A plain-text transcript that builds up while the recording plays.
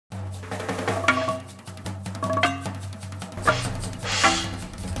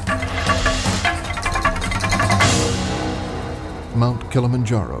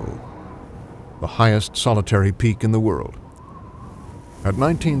Kilimanjaro, the highest solitary peak in the world. At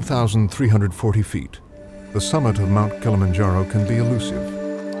 19,340 feet, the summit of Mount Kilimanjaro can be elusive.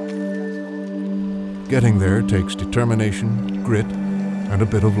 Getting there takes determination, grit, and a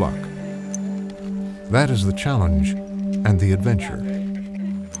bit of luck. That is the challenge and the adventure.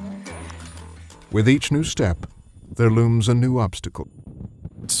 With each new step, there looms a new obstacle.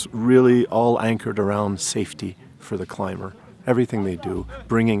 It's really all anchored around safety for the climber. Everything they do,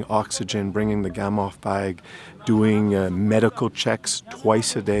 bringing oxygen, bringing the Gamoff bag, doing medical checks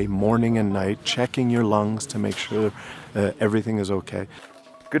twice a day, morning and night, checking your lungs to make sure everything is okay.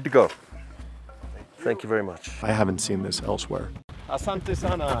 Good to go. Thank you very much. I haven't seen this elsewhere. Asante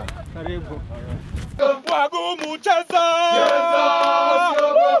sana. Karibu.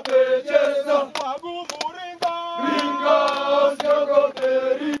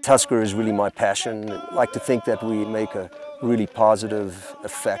 Tusker is really my passion. I like to think that we make a really positive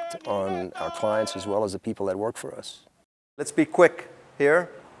effect on our clients as well as the people that work for us. Let's be quick here.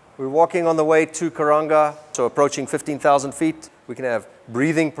 We're walking on the way to Karanga, so approaching 15,000 feet. We can have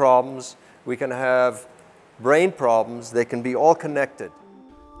breathing problems. We can have brain problems. They can be all connected.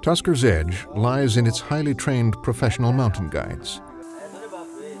 Tusker's edge lies in its highly trained professional mountain guides.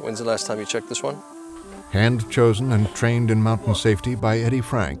 When's the last time you checked this one? Hand-chosen and trained in mountain safety by Eddie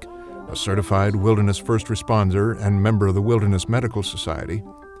Frank, a certified wilderness first responder and member of the Wilderness Medical Society.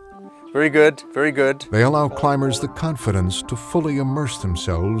 Very good, very good. They allow climbers the confidence to fully immerse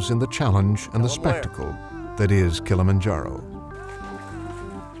themselves in the challenge and the spectacle that is Kilimanjaro.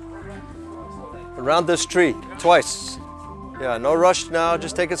 Around this tree, twice. Yeah, no rush now,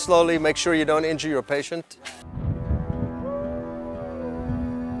 just take it slowly. Make sure you don't injure your patient.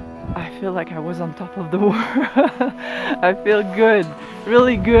 I feel like I was on top of the world. I feel good,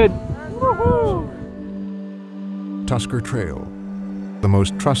 really good. Woohoo! Tusker Trail, the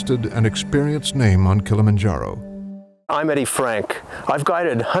most trusted and experienced name on Kilimanjaro. I'm Eddie Frank. I've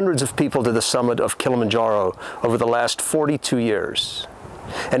guided hundreds of people to the summit of Kilimanjaro over the last 42 years.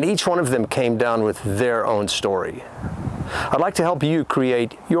 And each one of them came down with their own story. I'd like to help you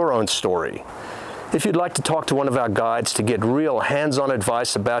create your own story. If you'd like to talk to one of our guides to get real hands-on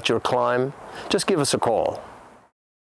advice about your climb, just give us a call.